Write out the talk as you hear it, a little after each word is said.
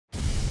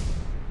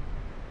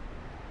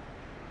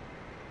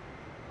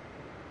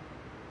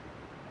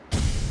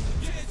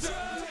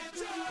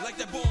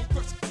that bone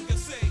crush can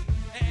say.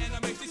 And I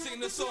make they sing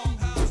the song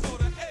how for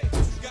the A.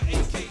 Got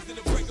AKs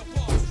that'll break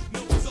apart.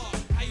 No bizarre.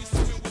 I used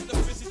to swim with the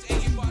fishes,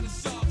 aimed by the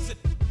sharks.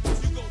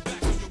 You go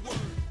back on your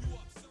word. You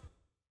absurd.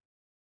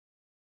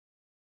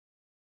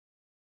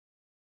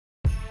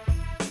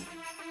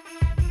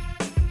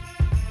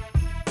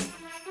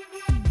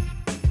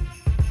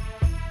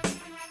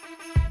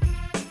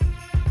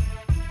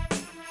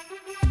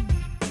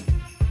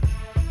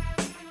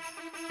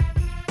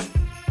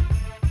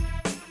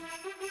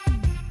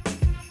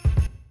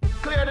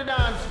 Clear the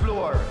dance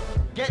floor.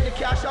 Get the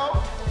cash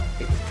out.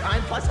 It's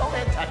time for some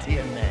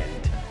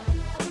entertainment.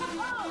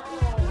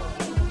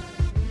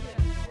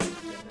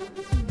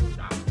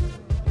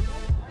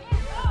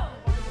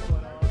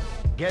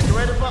 Get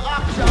ready for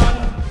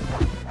action.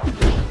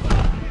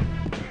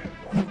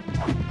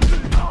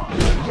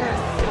 Yes,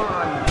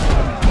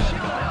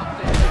 man.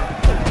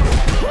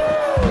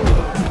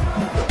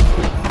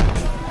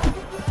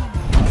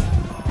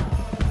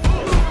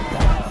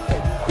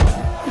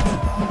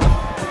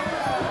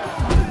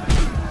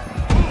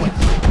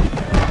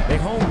 Hey,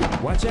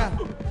 home, watch out.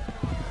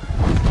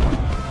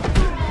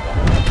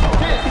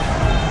 This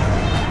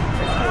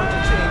is going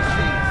to change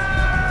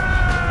things.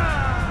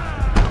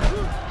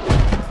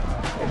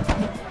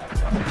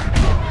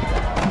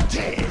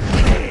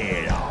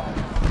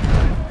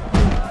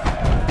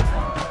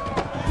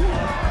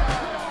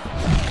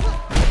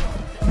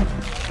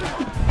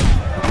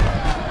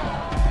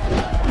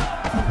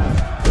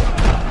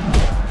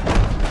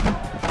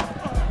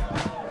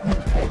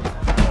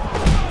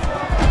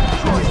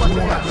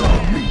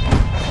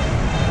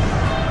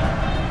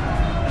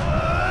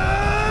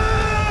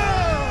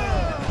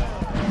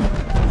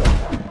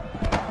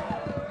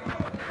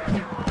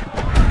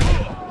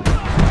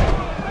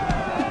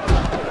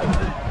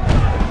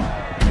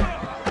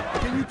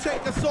 Can you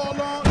take us all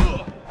on?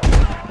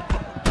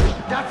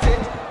 That's it.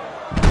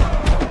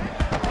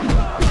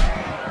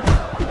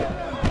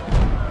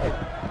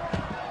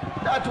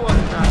 That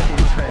was not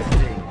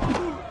interesting.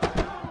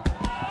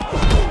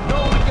 No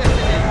one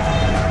getting it.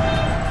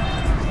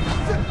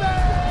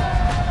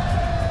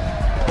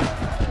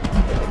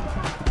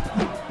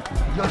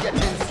 You're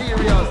getting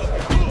serious.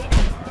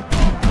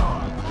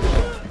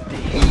 The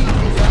heat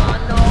is on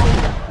now.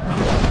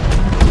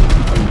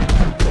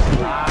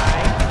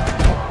 Right.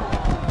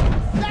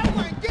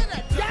 Someone get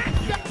a jack!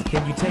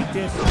 Can you take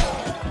this?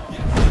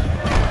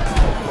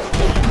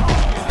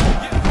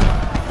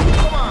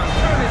 Come on,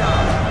 turn it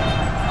on.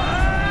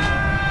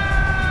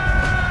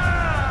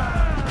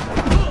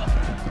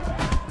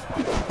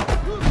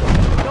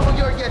 No,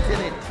 you're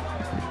getting it.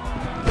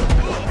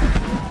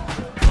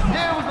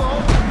 There we go.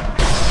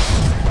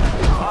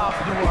 Off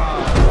the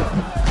wall.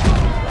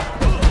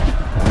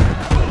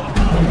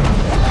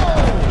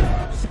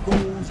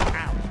 School's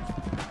out.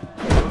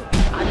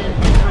 I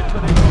didn't hear it to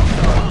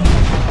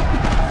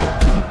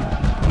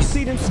the You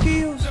see them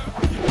skills?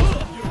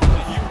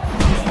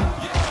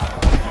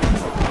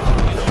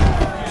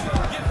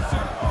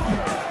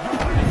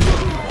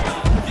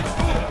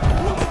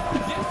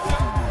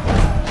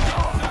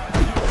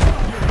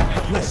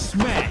 Let's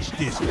smash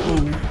this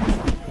fool.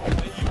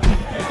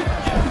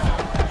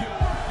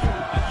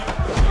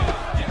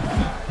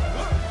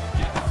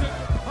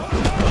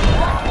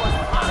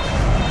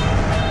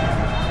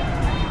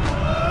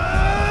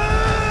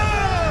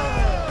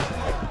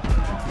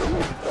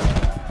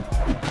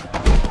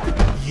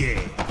 Yeah,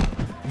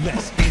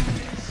 let's end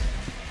this.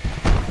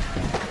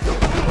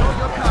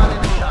 You're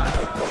calling the shots.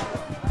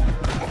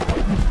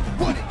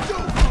 What it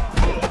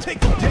do? Take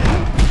them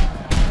down.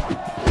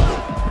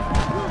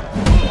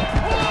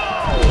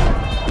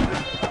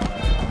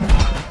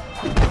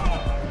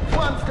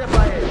 One step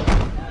ahead.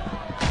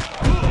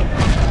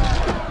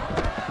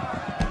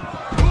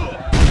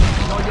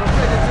 Now you're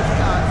ready to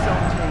start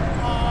something.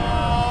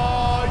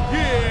 Oh,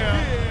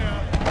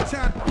 yeah.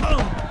 Time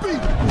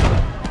beat.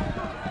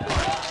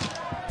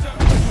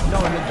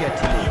 Now you're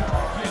getting it.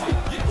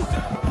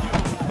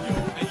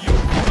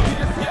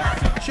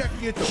 Check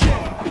your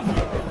check.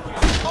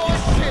 Oh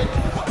shit!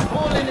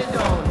 Holding it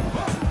down.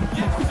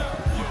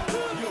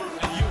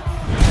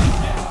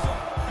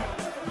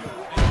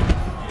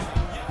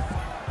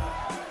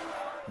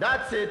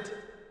 That's it.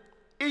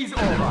 He's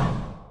over.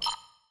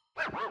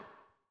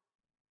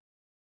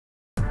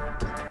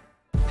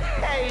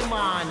 Hey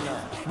man,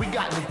 we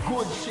got the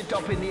good shit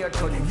up in here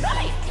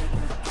tonight.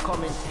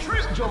 Coming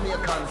straight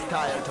Jamaican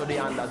style to the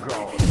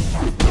underground.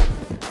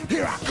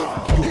 Here I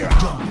come. Here I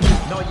come.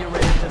 Now you're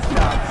ready to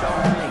start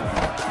something.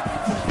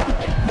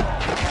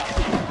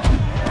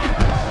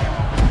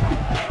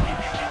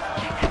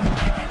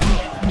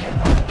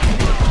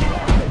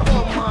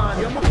 Come on,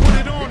 Yeah, I'ma put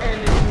it on. the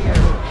end is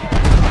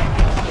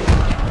here.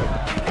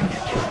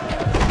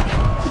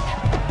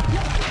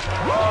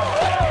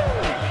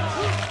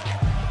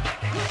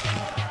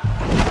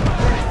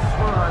 Yes,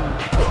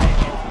 man.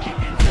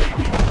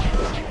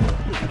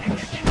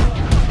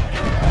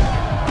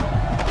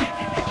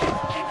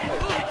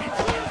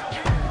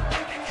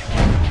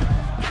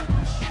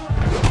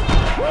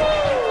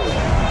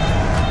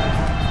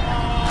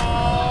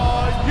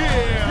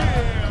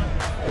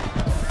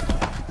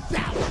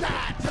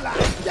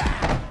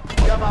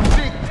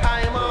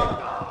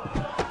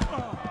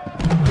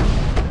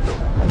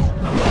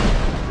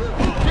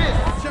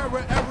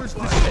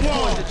 Where's the It's going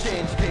squad? to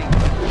change things.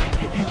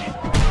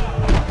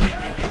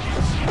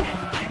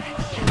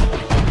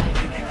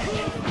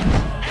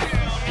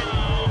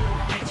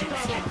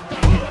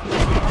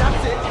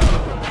 That's it.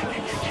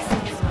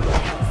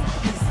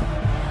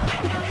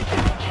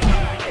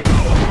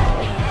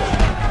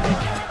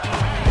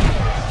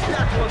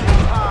 That was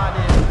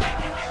retarded.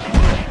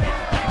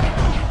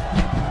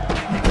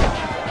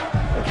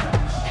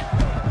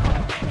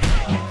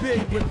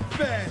 Big but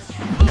fast.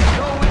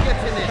 No, we're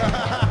getting it.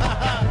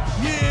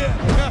 Yeah.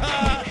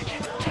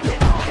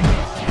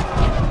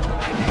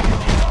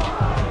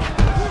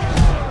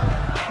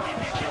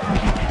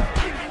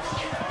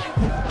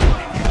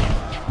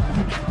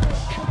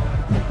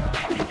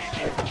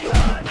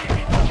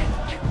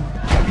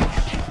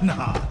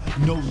 Nah,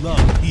 no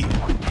love here.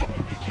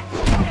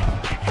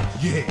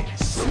 Yeah,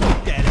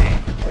 smack that ass.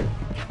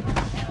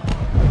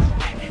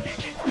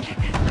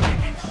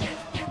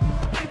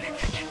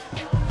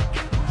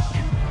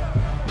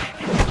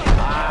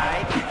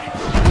 Alright.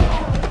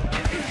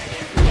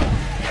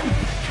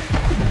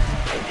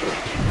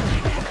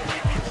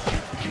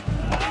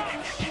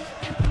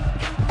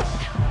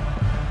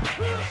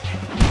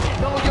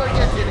 No, you're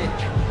getting it.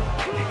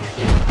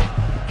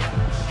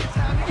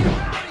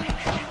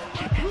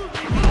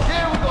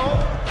 There we go.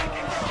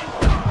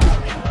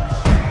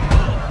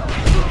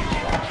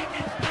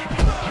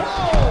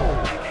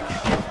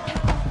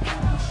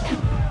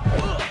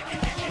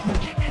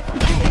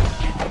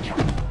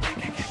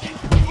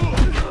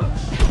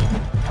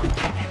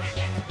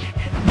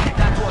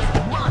 That was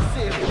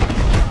massive.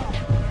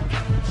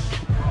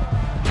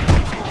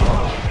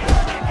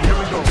 Here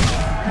we go.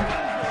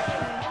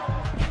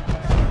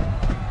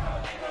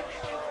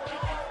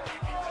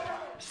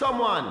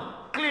 Someone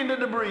clean the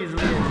debris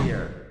lane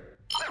here.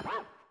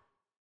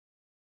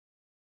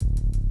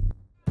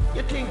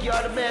 You think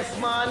you're the best,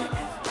 man?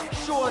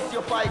 Show us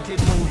your fighting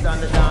moves on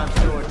the dance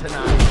floor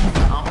tonight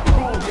and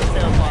prove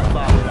yourself on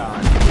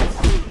Babylon.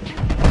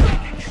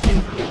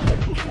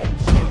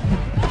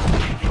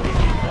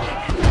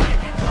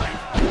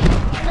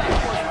 That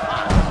was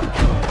hot.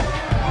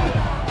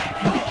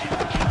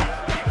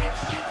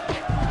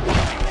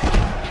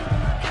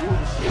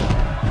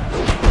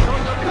 Now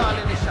you're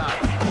calling the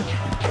shots.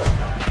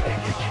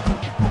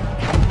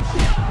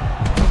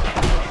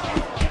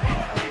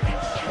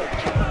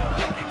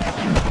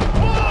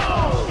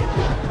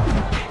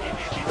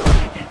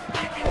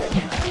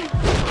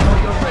 Now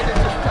you're ready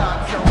to start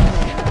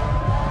something.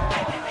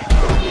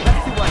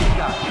 Let's see what you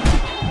got.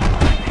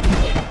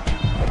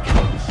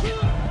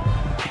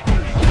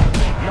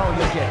 Now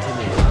you're getting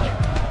it.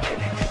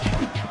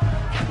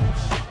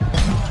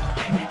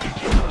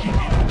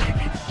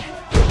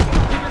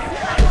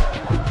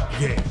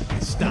 Yeah,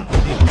 stop it.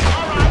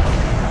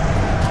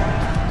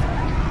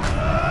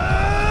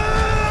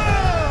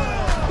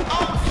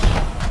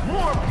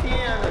 More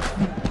piano.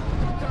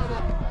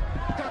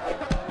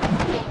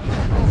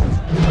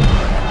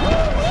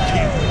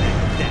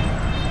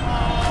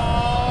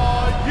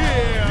 Oh,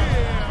 yeah.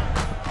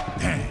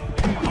 Damn,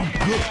 I'm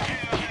good.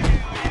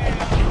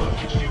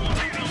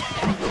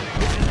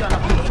 This is gonna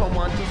put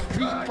someone to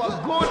sleep for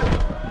good.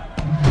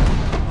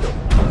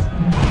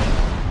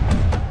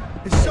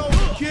 It's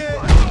over, kid.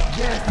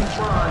 Yes,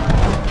 man.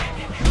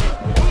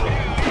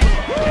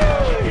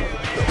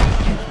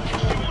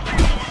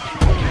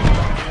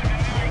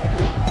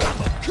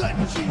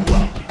 Cutting you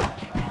up.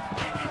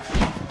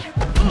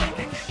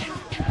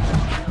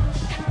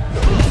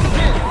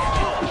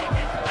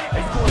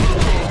 It's going to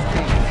change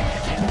things.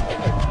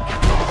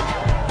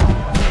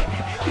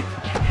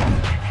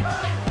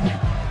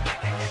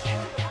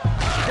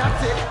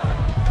 That's it.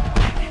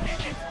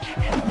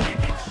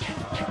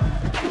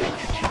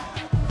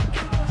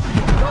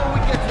 Now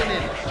we're getting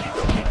it.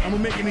 I'm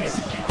gonna make an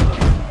example.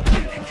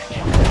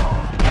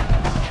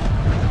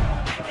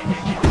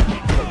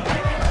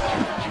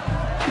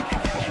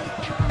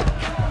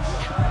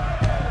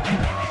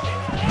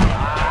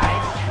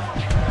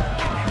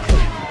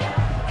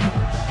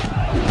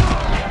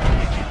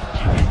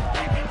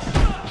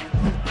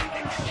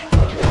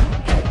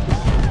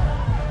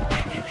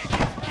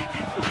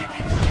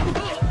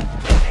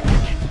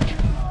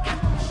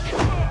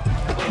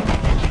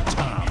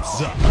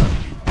 Time's up.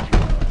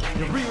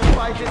 The real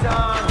fight is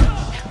on.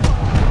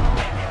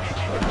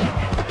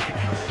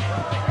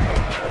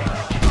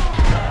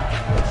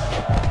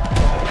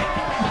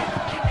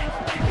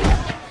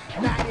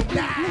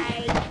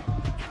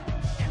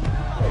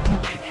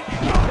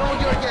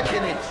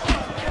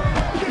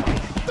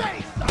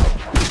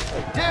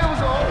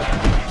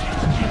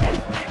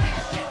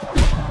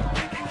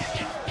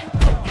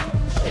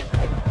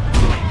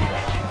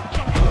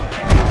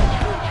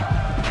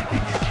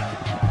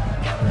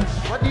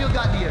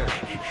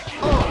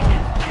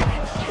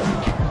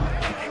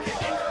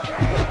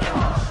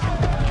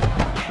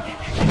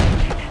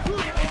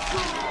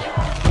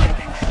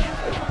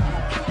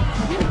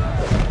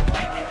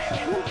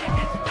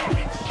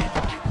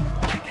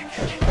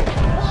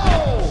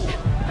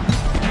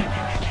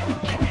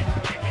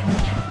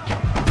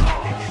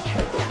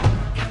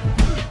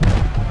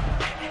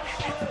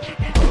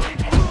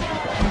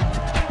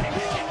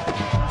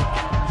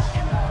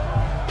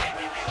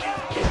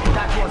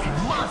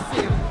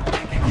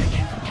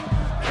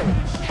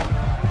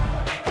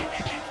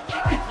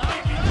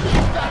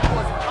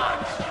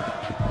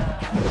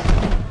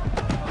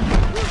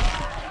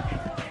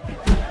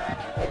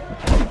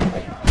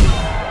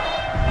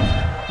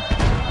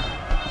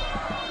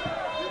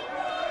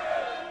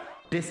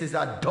 This is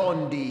a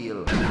done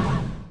deal.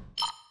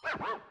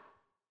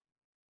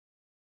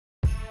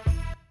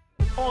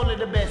 Only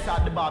the best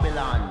at the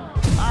Babylon.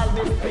 I'll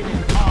be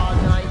spinning all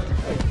night.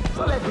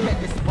 So let's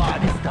get this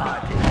party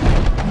started.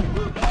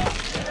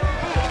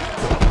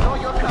 Now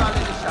you're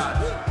calling the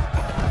shots.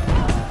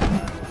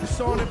 It's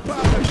on and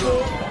poppin',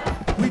 fool.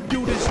 We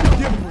do this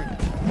different.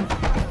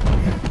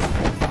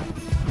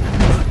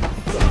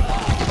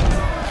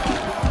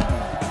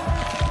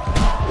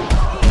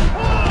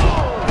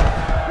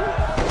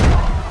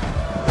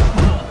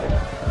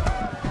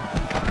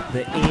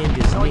 The end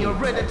is Now near. you're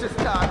ready to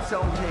start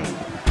something.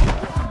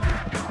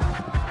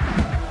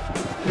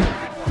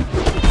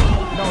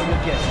 Now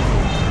you're getting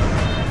it.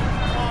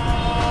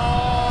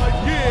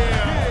 Oh,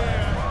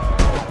 yeah.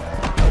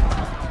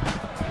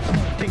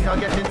 Things are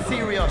getting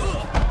serious.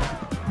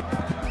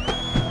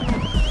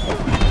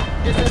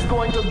 This is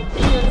going to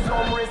gain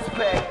some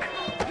respect.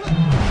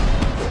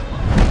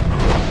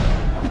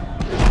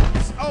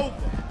 It's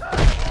over.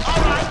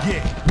 Alright,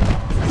 Yeah.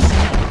 It's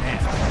over now.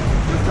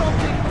 do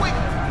something quick.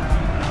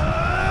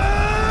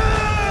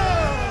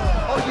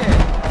 Oh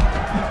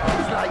yeah,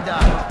 it's like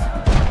that.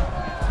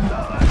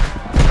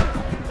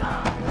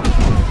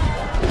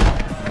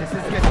 This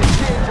is getting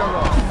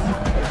dangerous.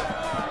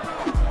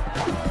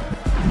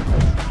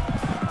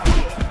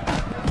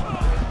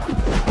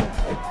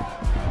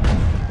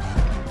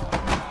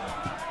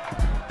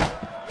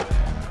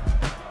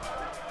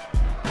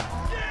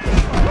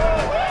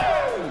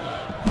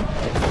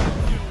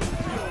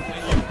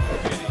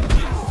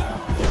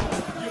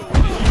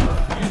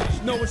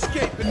 There's no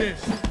escaping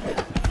this.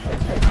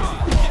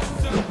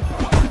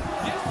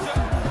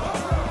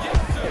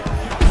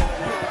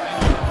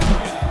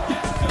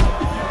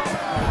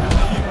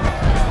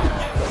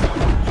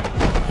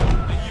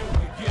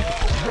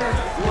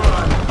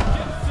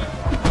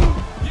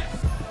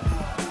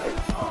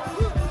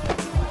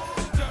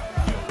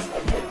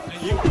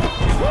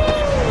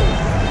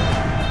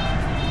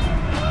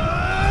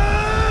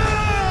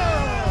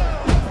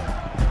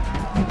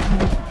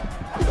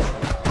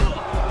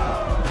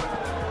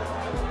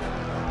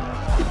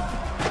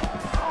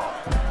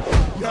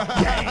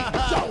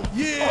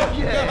 Yeah. Oh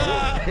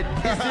yeah,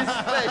 this is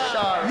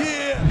special.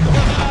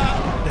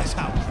 Yeah. That's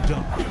how it's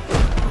done.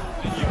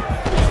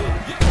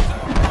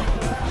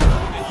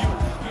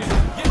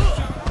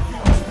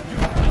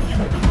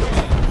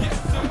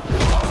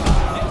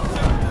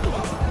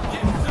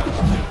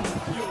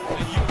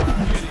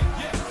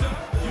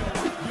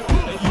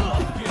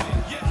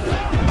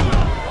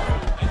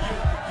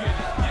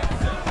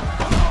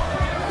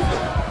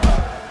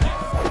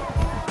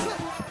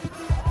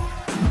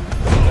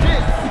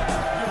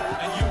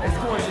 This is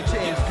going to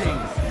change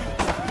things.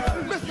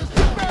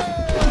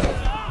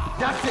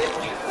 That's it.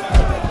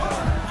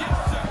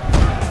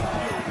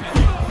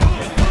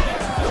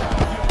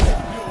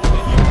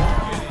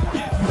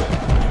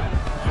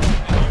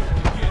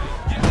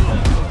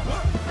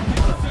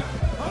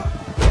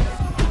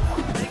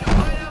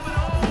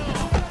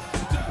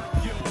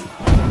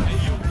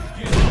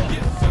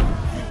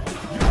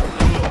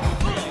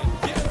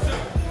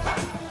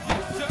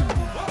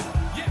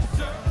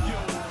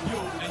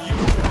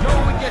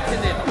 Now we're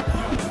getting it.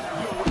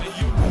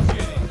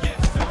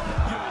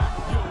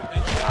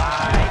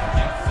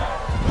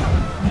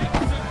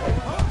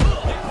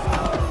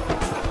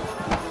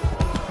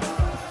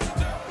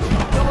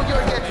 Now you're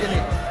getting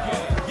it.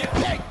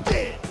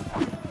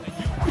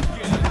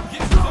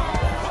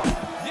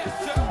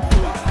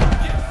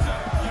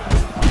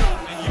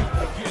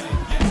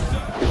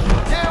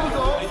 There we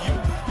go.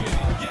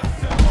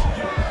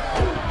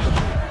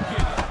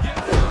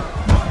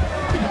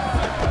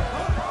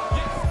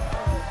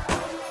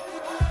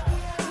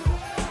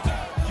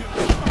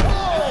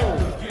 Whoa!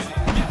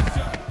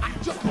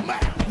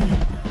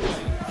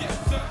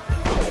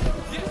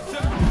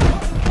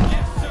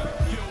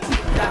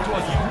 That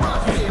was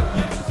massive.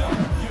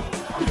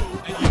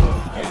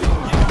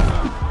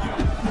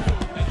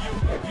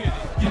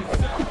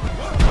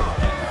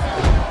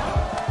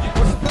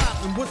 What's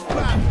poppin'? What's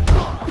poppin'?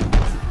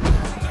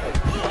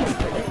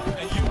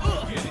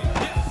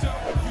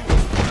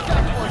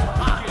 That was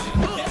hot.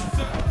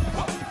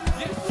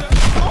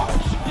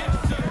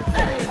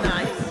 That ain't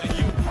nice.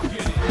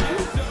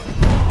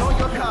 Now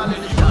you're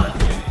calling the shots.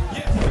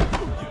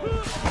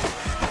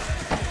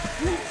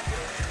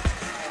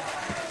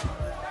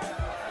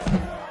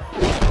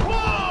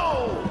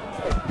 Whoa!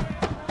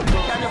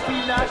 Can you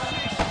feel that?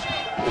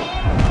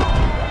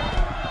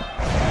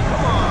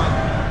 Come on.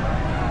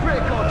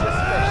 Break out your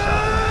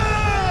special.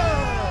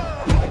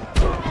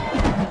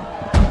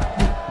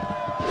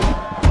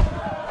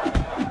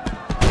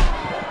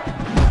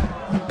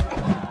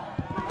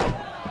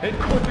 It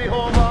could be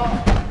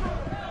over.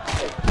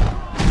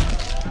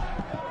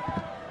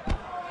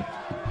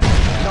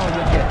 Now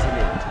you're getting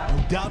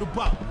it. No doubt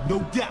about it. No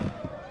doubt.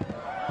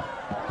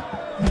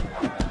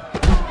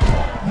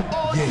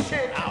 Oh Yeah,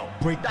 shit! I'll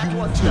break That you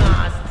was in two.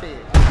 nasty.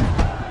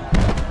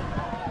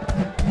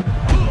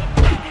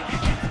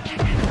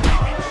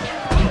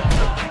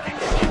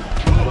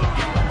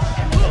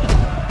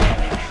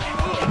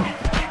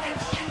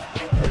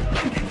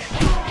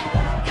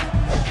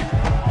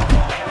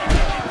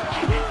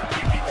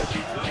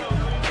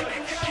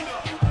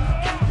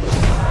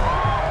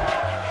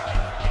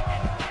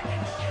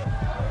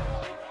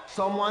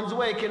 Someone's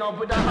waking up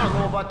with a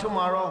hangover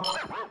tomorrow.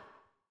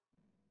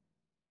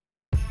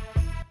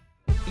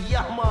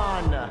 Yeah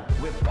man,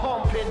 we're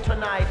pumping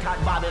tonight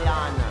at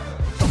Babylon.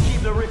 So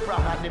keep the riffraff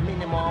at the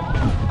minimum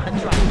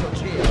and try to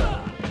chill.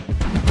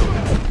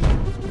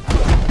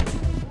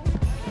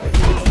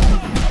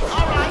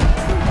 Alright.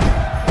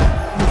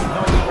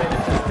 Now you're ready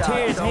to start.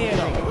 Tears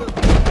healing.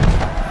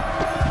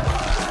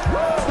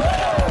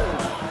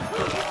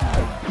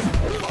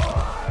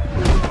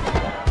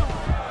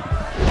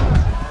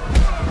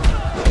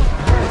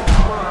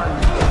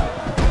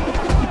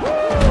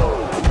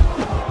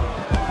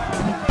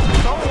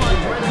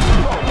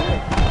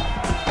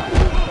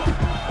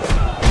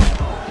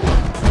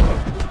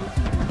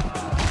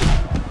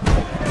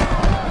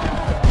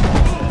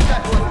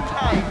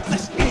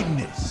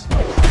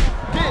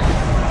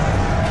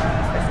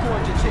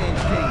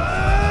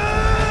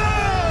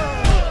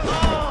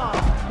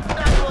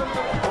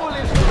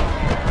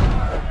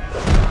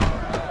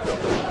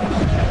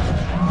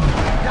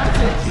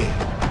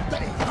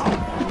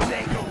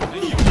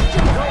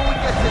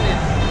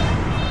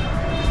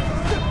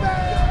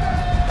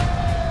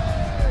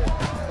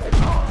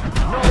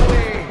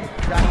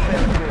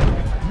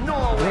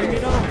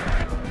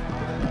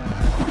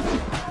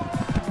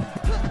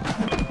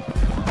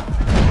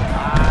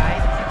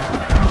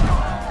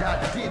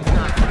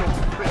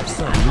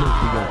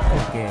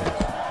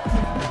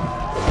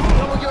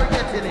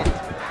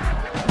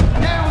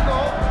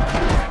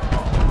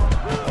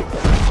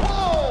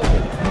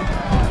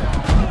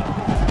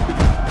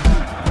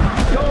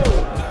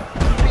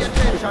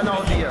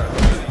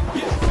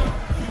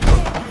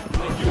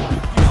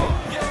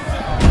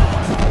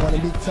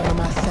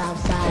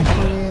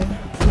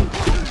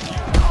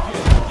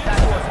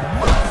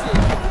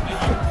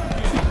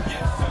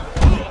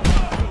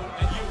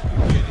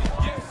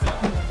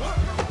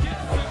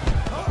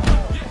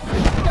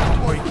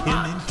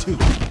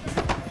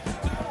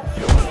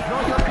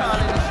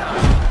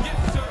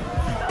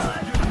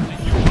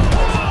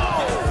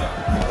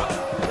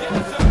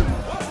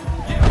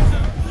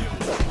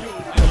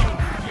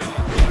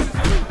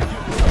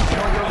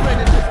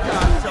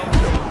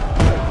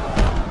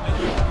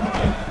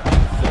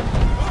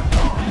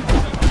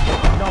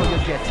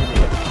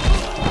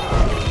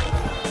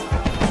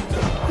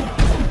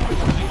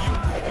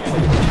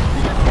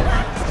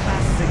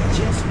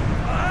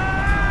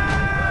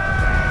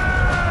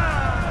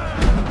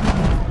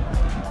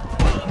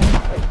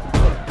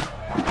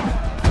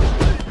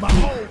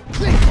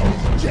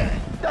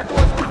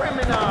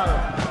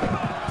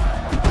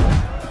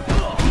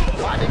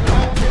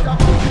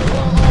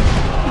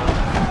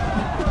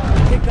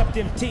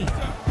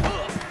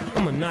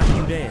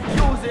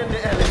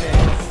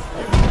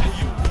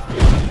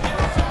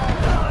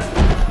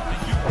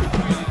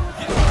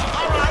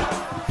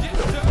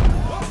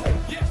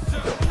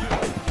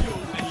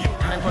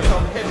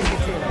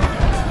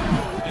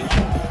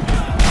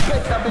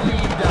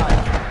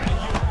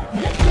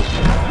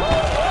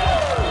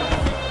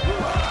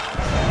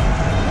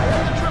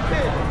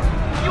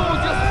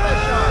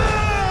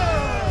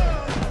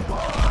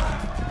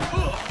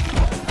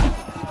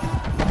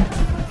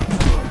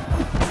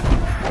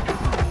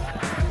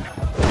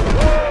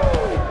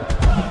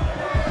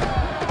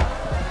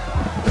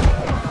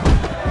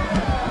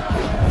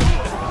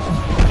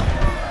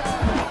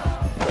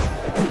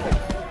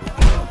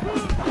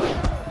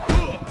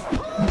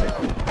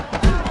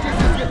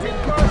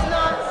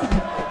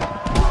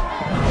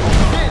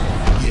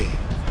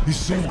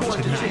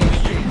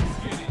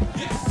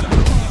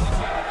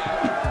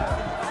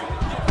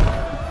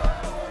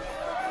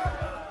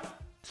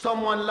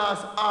 Someone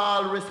lost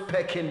all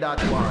respect in that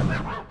one.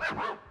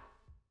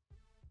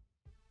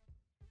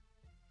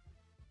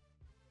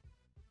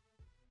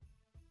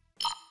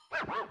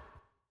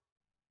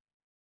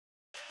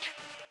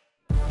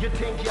 You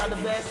think you're the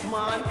best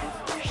man?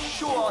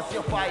 Show us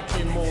your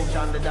fighting moves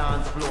on the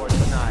dance floor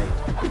tonight.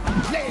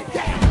 Lay it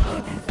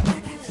down!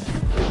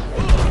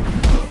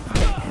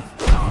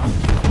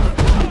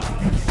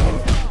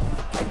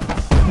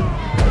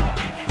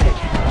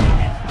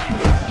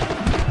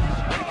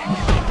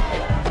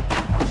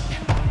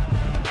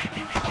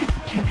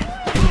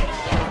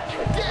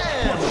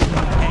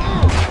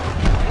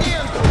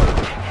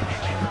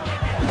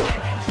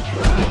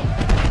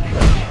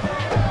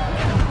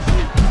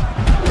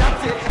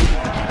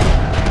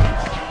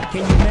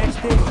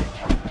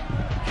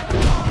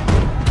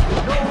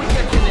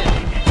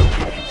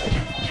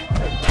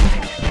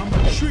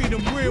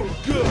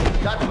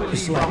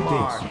 It's like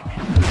this.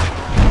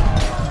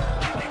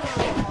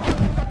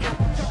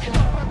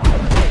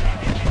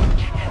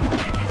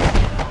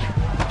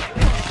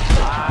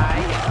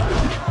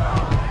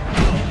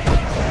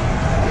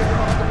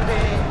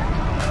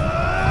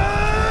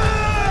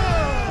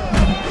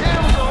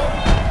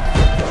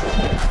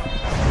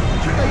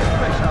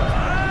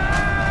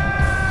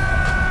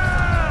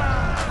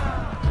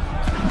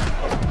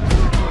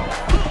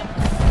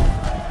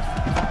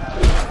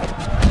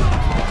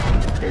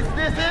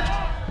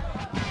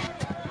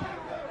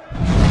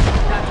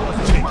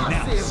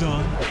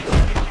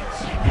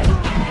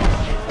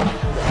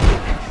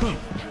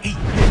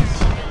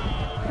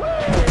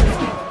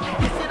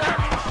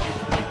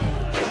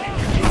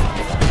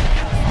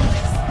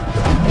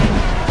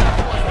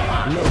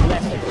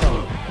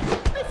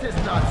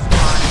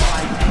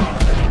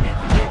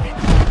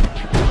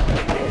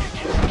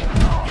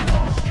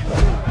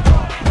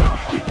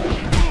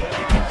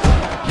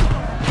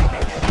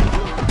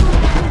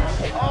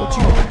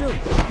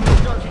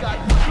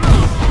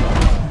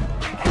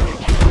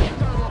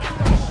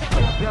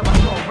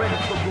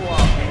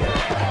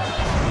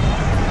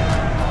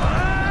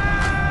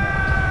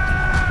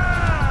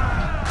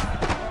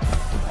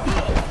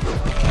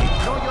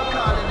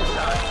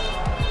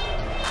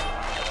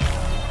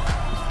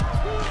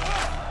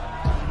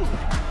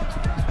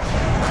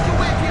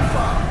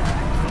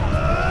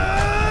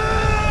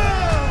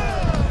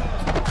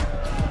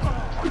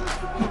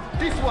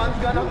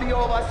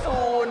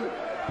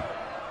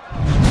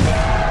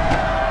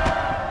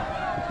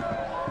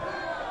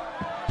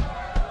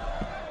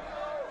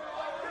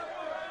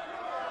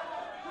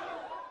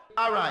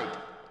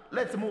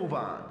 let's move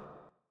on.